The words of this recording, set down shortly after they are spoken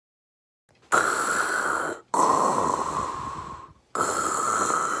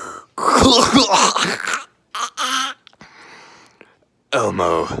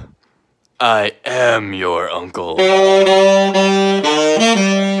Elmo, I am your uncle.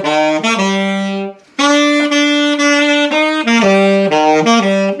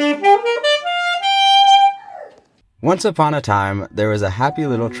 Once upon a time, there was a happy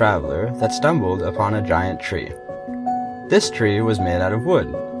little traveler that stumbled upon a giant tree. This tree was made out of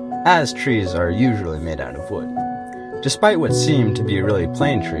wood, as trees are usually made out of wood. Despite what seemed to be a really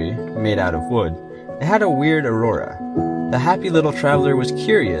plain tree, made out of wood, it had a weird aurora. The happy little traveler was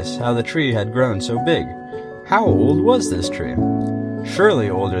curious how the tree had grown so big. How old was this tree? Surely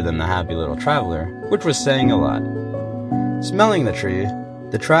older than the happy little traveler, which was saying a lot. Smelling the tree,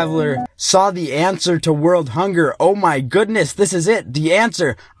 the traveler saw the answer to world hunger. Oh my goodness, this is it, the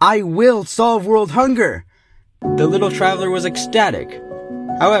answer! I will solve world hunger! The little traveler was ecstatic.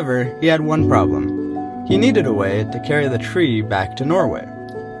 However, he had one problem. He needed a way to carry the tree back to Norway.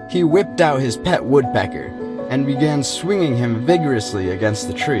 He whipped out his pet woodpecker and began swinging him vigorously against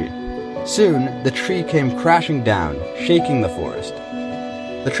the tree. Soon, the tree came crashing down, shaking the forest.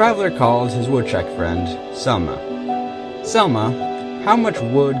 The traveler called his woodchuck friend, Selma. Selma, how much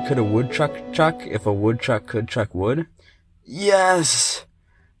wood could a woodchuck chuck if a woodchuck could chuck wood? Yes!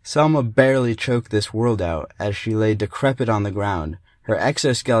 Selma barely choked this word out as she lay decrepit on the ground, her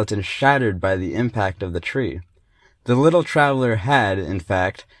exoskeleton shattered by the impact of the tree. The little traveler had, in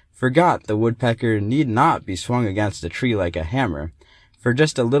fact, forgot the woodpecker need not be swung against a tree like a hammer, for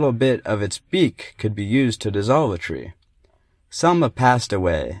just a little bit of its beak could be used to dissolve a tree. Selma passed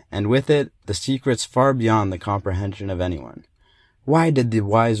away, and with it, the secrets far beyond the comprehension of anyone. Why did the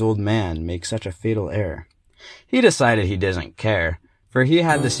wise old man make such a fatal error? He decided he didn't care, for he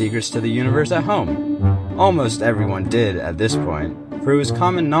had the secrets to the universe at home. Almost everyone did at this point, for it was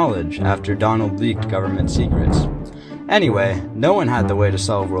common knowledge after Donald leaked government secrets. Anyway, no one had the way to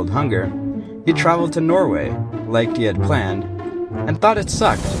solve world hunger. He traveled to Norway, like he had planned, and thought it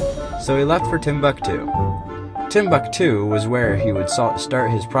sucked, so he left for Timbuktu. Timbuktu was where he would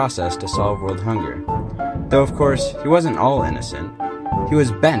start his process to solve world hunger. Though of course, he wasn't all innocent. He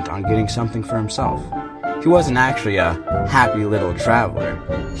was bent on getting something for himself. He wasn't actually a happy little traveler.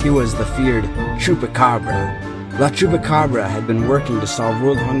 He was the feared Chupacabra. La Chupacabra had been working to solve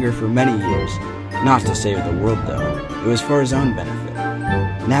world hunger for many years. Not to save the world, though. It was for his own benefit.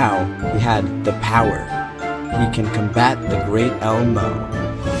 Now, he had the power. He can combat the great Elmo.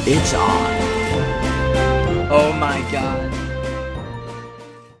 It's on. Oh my god.